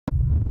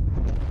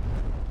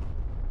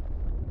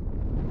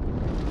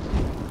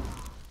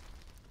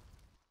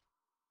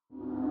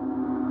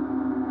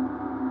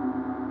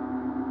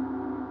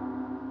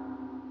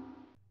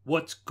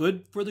What's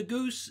good for the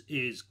goose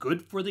is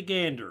good for the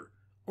gander.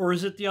 Or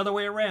is it the other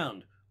way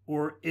around?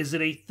 Or is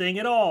it a thing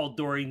at all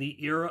during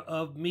the era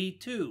of Me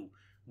Too?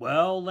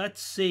 Well,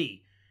 let's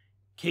see.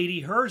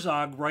 Katie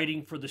Herzog,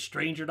 writing for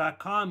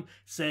TheStranger.com,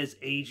 says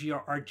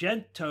Asia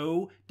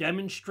Argento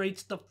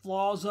demonstrates the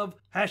flaws of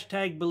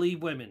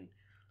 #BelieveWomen.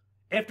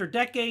 After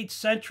decades,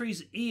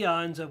 centuries,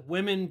 eons of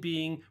women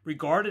being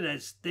regarded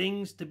as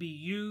things to be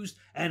used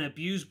and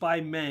abused by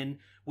men,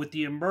 with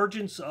the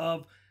emergence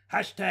of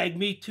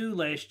 #MeToo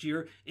last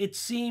year, it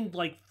seemed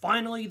like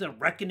finally the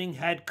reckoning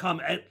had come,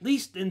 at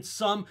least in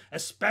some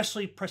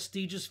especially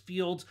prestigious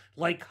fields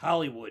like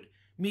Hollywood,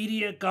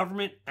 media,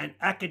 government, and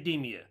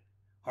academia.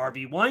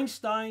 Harvey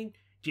Weinstein,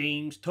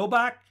 James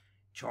Toback,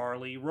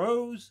 Charlie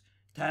Rose,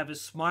 Tavis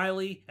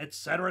Smiley,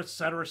 etc.,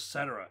 etc.,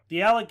 etc.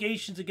 The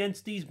allegations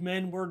against these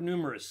men were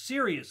numerous,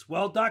 serious,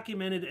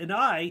 well-documented, and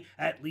I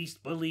at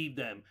least believed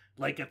them,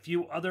 like a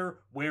few other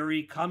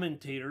wary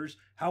commentators.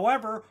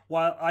 However,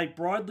 while I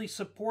broadly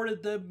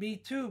supported the Me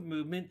Too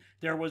movement,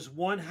 there was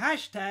one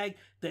hashtag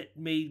that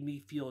made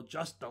me feel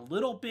just a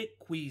little bit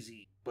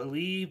queasy.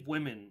 Believe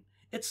women.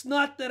 It's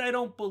not that I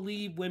don't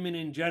believe women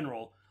in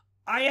general.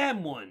 I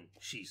am one,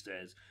 she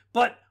says.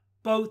 But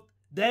both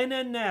then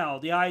and now,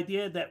 the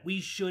idea that we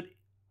should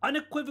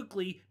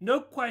unequivocally, no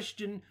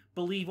question,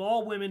 believe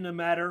all women no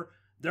matter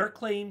their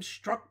claims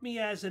struck me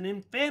as an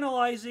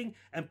infantilizing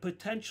and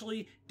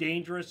potentially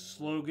dangerous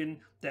slogan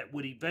that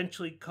would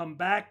eventually come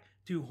back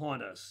to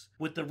haunt us.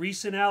 With the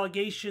recent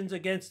allegations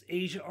against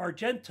Asia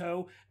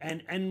Argento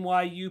and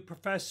NYU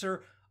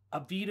professor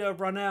Avita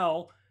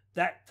Ronell,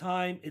 that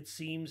time, it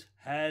seems,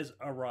 has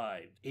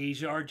arrived.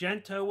 Asia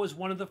Argento was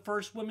one of the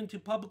first women to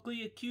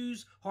publicly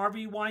accuse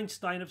Harvey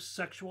Weinstein of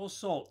sexual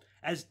assault.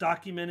 As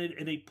documented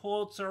in a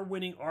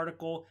Pulitzer-winning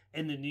article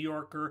in The New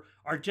Yorker,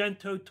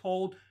 Argento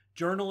told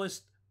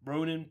journalist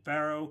Ronan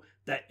Farrow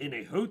that in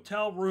a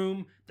hotel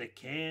room, the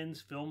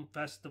Cannes Film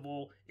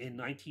Festival in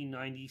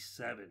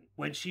 1997,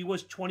 when she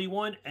was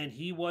 21 and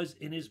he was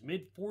in his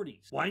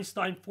mid-40s.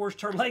 Weinstein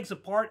forced her legs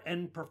apart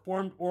and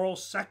performed oral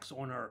sex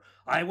on her.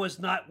 I was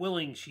not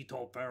willing, she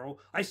told Farrow.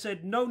 I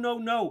said, no, no,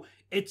 no,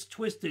 it's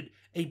twisted.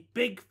 A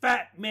big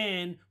fat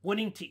man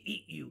wanting to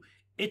eat you.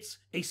 It's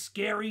a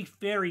scary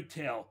fairy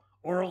tale.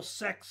 Oral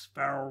sex,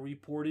 Farrow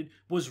reported,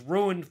 was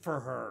ruined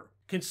for her.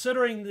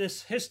 Considering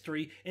this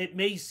history, it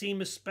may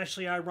seem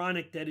especially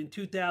ironic that in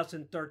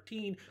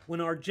 2013, when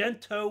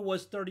Argento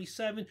was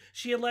 37,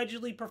 she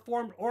allegedly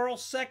performed oral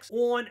sex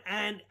on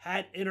and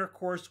had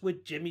intercourse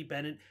with Jimmy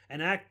Bennett,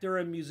 an actor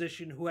and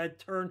musician who had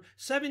turned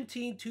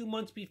 17 2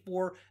 months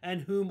before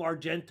and whom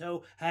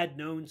Argento had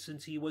known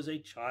since he was a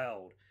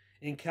child.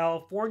 In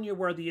California,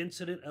 where the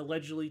incident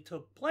allegedly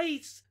took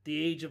place,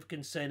 the age of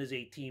consent is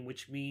 18,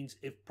 which means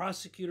if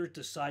prosecutors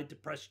decide to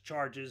press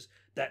charges,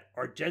 that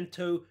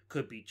Argento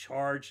could be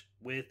charged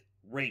with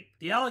rape.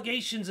 The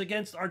allegations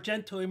against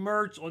Argento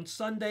emerged on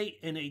Sunday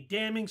in a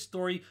damning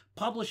story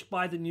published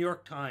by the New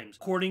York Times.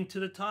 According to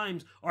the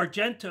Times,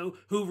 Argento,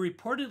 who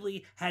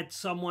reportedly had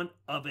somewhat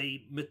of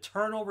a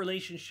maternal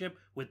relationship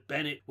with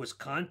Bennett, was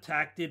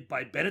contacted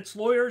by Bennett's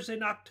lawyers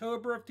in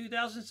October of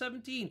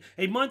 2017,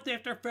 a month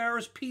after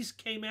Farrow's piece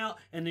came out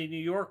in the New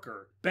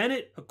Yorker.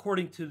 Bennett,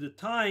 according to the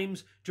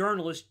Times,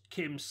 journalist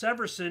Kim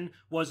Severson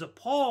was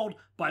appalled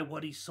by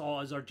what he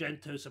saw as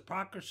Argento's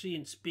hypocrisy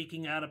in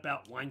speaking out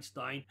about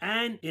Weinstein,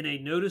 and in a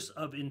notice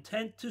of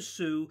intent to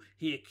sue,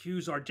 he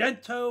accused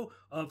Argento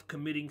of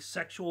committing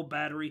sexual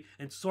battery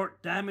and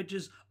sought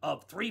damages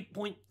of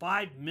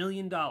 $3.5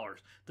 million.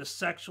 The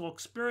sexual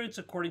experience,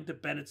 according to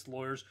Bennett's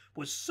lawyers,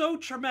 was so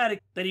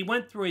traumatic that he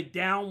went through a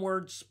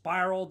downward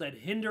spiral that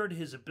hindered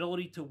his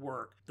ability to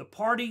work. The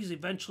parties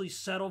eventually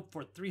settled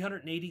for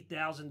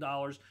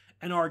 $380,000,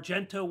 and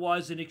Argento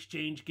was, in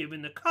exchange,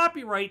 given the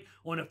copyright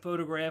on a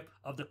photograph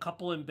of the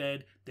couple in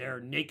bed, their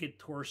naked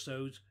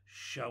torsos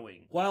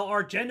showing. While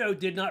Argento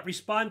did not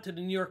respond to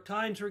the New York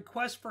Times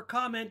request for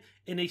comment,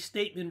 in a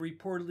statement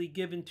reportedly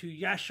given to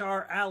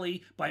Yashar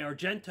Ali by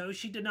Argento,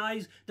 she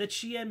denies that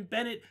she and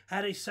Bennett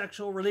had a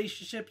sexual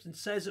relationship and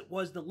says it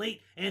was the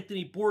late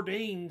Anthony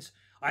Bourdain's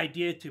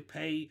idea to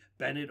pay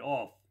Bennett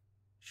off.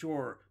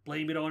 Sure,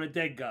 blame it on a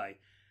dead guy.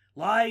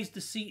 Lies,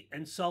 deceit,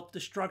 and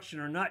self-destruction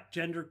are not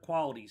gendered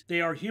qualities.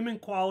 They are human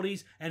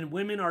qualities, and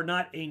women are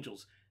not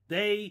angels.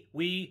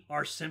 We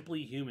are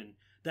simply human.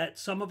 That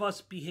some of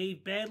us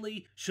behave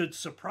badly should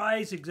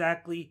surprise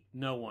exactly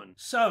no one.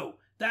 So,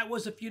 that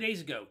was a few days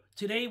ago.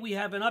 Today we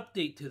have an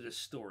update to this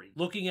story.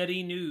 Looking at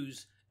E!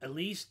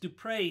 Elise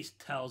Dupre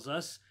tells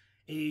us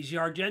Asia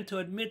Argento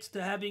admits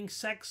to having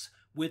sex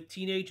with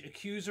teenage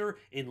accuser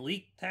in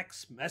leaked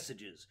text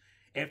messages.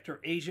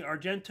 After Asia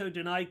Argento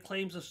denied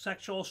claims of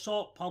sexual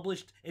assault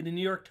published in the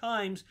New York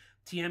Times,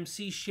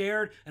 TMZ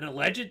shared an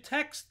alleged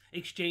text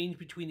exchange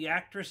between the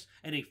actress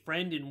and a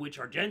friend in which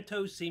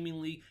Argento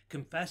seemingly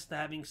confessed to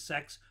having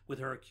sex with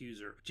her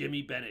accuser,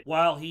 Jimmy Bennett,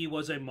 while he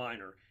was a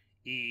minor.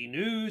 E!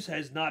 News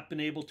has not been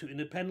able to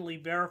independently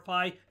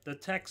verify the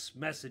text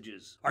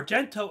messages.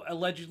 Argento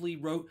allegedly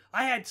wrote,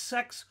 "I had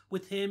sex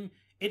with him.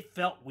 It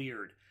felt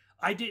weird.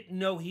 I didn't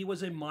know he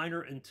was a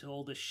minor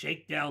until the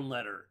shakedown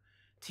letter.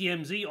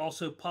 TMZ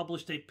also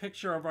published a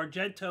picture of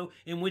Argento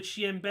in which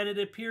she and Bennett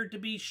appeared to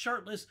be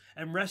shirtless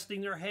and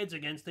resting their heads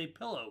against a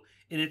pillow.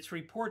 In its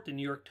report, the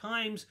New York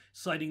Times,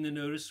 citing the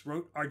notice,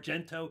 wrote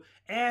Argento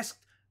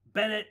asked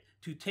Bennett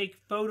to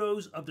take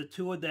photos of the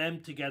two of them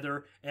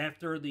together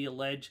after the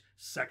alleged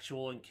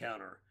sexual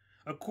encounter.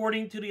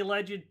 According to the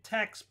alleged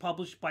text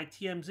published by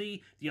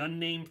TMZ, the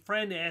unnamed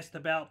friend asked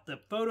about the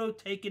photo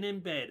taken in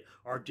bed.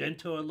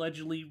 Argento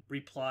allegedly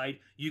replied,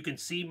 "You can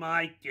see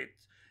my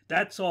tits.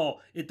 That's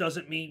all. It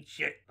doesn't mean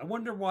shit." I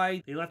wonder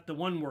why they left the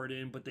one word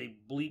in, but they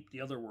bleeped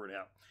the other word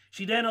out.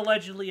 She then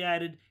allegedly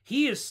added,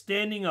 "He is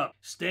standing up."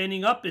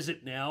 Standing up, is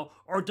it now?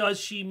 Or does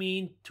she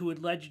mean to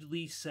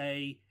allegedly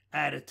say,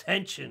 "at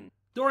attention"?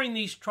 During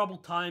these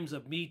troubled times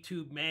of Me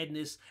Too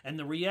madness and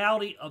the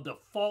reality of the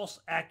false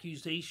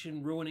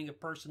accusation ruining a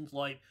person's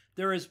life,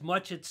 there is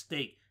much at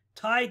stake.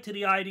 Tied to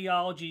the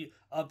ideology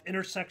of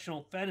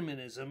intersectional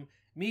feminism,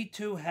 Me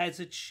Too has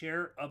its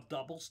share of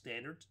double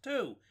standards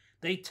too.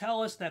 They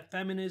tell us that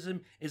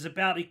feminism is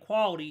about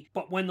equality,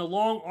 but when the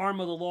long arm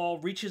of the law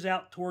reaches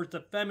out towards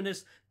the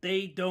feminists,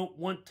 they don't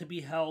want to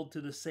be held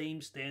to the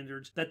same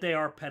standards that they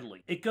are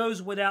peddling. It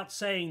goes without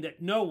saying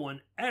that no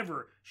one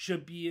ever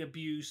should be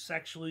abused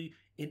sexually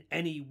in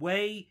any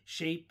way,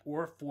 shape,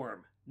 or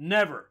form.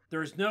 Never.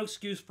 There is no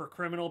excuse for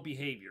criminal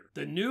behavior.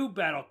 The new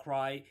battle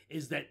cry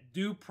is that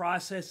due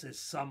process is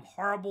some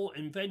horrible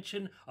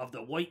invention of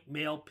the white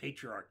male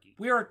patriarchy.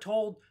 We are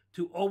told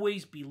to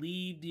always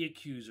believe the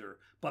accuser,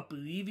 but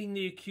believing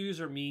the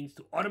accuser means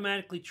to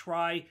automatically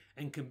try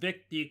and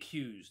convict the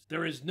accused.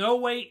 There is no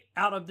way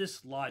out of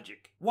this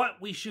logic.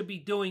 What we should be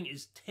doing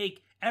is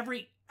take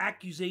every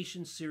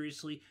accusation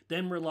seriously,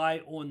 then rely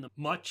on the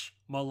much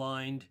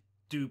maligned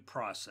due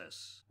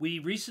process. We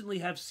recently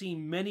have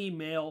seen many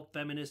male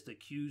feminists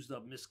accused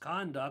of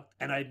misconduct,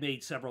 and I've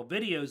made several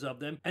videos of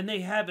them, and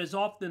they have, as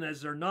often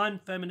as their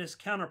non-feminist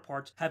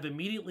counterparts, have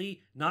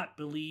immediately not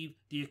believed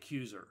the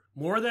accuser.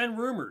 More than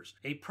rumors.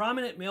 A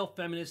prominent male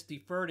feminist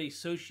deferred a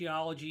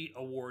sociology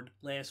award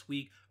last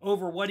week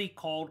over what he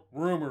called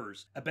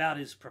rumors about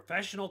his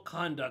professional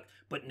conduct,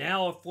 but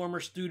now a former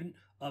student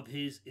of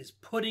his is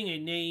putting a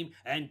name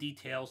and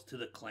details to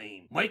the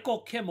claim.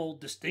 Michael Kimmel,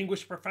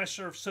 distinguished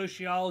professor of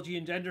sociology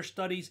and gender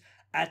studies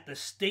at the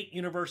State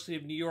University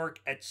of New York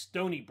at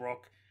Stony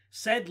Brook,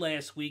 said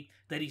last week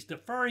that he's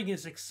deferring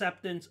his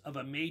acceptance of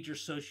a major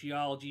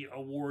sociology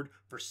award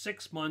for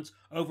 6 months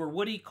over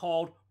what he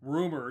called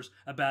rumors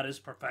about his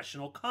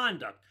professional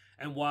conduct.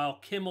 And while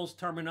Kimmel's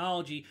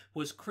terminology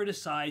was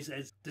criticized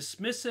as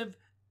dismissive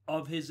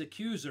of his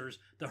accusers,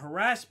 the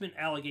harassment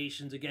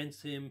allegations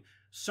against him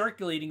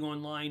circulating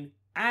online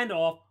and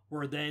off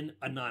were then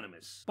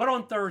anonymous. But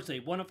on Thursday,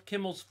 one of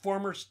Kimmel's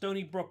former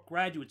Stony Brook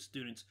graduate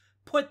students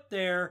put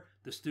the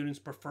student's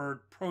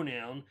preferred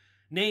pronoun,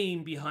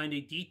 name behind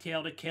a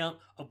detailed account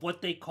of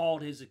what they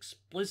called his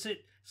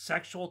explicit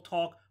sexual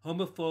talk,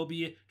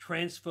 homophobia,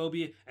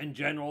 transphobia, and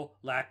general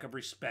lack of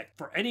respect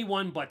for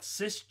anyone but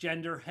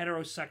cisgender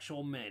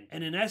heterosexual men.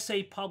 In an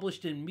essay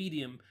published in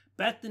Medium,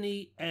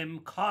 Bethany M.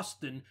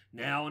 Costin,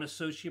 now an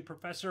associate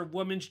professor of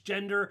women's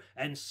gender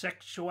and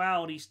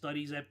sexuality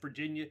studies at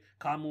Virginia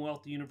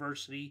Commonwealth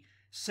University,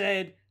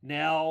 said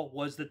now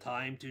was the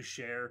time to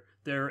share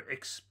their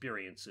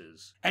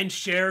experiences. And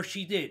share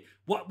she did.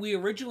 What we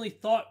originally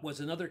thought was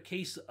another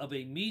case of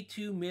a Me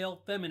Too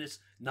male feminist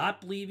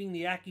not believing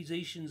the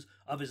accusations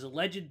of his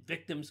alleged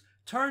victims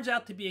turns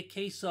out to be a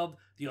case of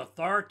the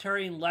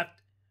authoritarian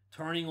left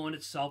turning on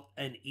itself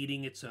and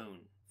eating its own.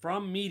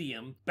 From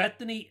Medium,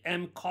 Bethany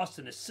M.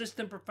 Costin,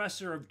 assistant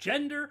professor of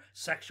gender,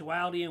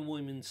 sexuality, and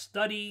women's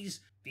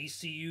studies,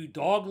 VCU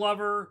dog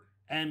lover,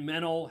 and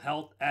mental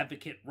health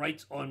advocate,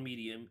 writes on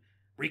Medium,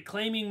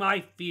 "Reclaiming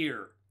my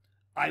fear.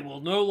 I will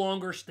no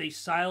longer stay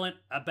silent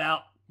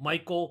about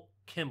Michael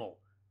Kimmel,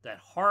 that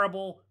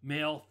horrible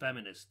male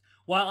feminist.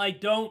 While I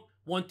don't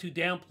want to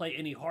downplay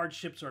any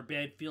hardships or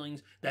bad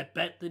feelings that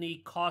Bethany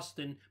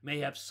Costin may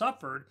have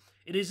suffered,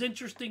 it is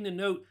interesting to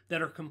note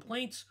that her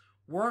complaints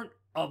weren't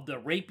of the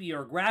rapey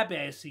or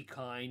grab-assy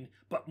kind,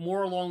 but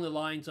more along the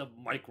lines of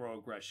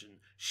microaggression.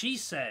 She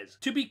says,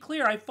 "To be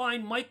clear, I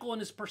find Michael and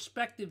his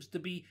perspectives to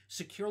be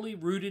securely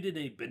rooted in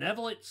a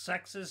benevolent,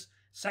 sexist,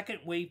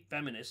 second-wave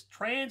feminist,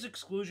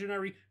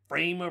 trans-exclusionary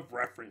frame of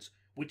reference,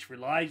 which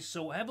relies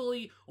so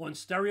heavily on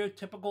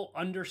stereotypical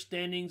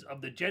understandings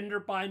of the gender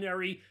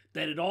binary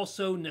that it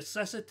also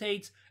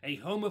necessitates a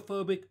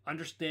homophobic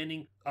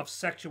understanding of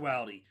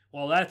sexuality."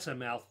 Well, that's a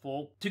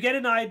mouthful. To get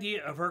an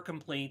idea of her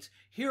complaints,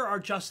 here are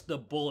just the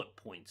bullet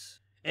points.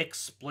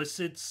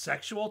 Explicit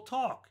sexual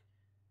talk.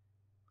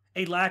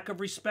 A lack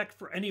of respect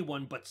for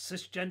anyone but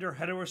cisgender,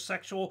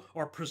 heterosexual,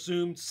 or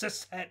presumed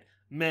cishet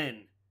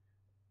men.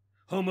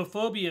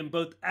 Homophobia in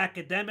both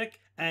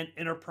academic and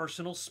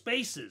interpersonal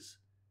spaces.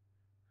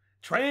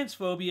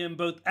 Transphobia in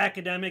both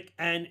academic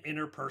and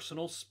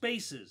interpersonal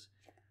spaces.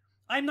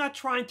 I'm not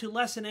trying to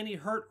lessen any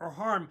hurt or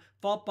harm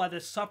felt by the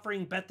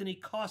suffering Bethany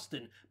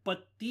Costin,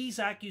 but these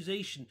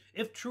accusations,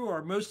 if true,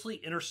 are mostly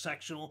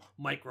intersectional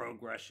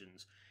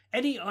microaggressions.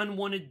 Any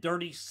unwanted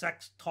dirty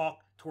sex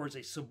talk towards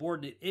a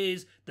subordinate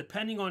is,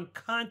 depending on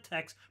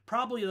context,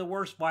 probably the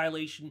worst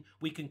violation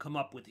we can come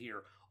up with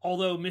here.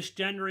 Although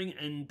misgendering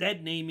and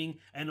dead naming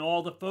and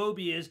all the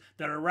phobias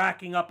that are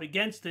racking up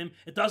against him,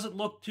 it doesn't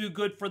look too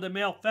good for the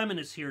male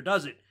feminists here,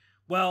 does it?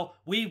 Well,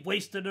 we've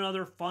wasted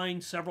another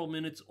fine several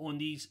minutes on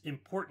these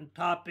important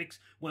topics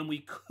when we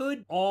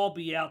could all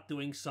be out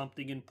doing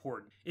something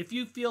important. If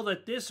you feel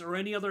that this or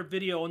any other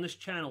video on this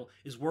channel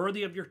is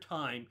worthy of your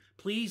time,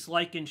 please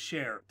like and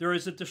share. There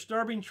is a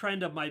disturbing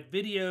trend of my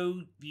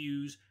video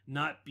views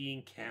not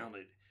being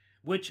counted,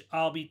 which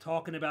I'll be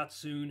talking about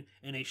soon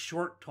in a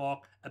short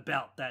talk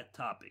about that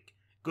topic.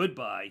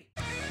 Goodbye.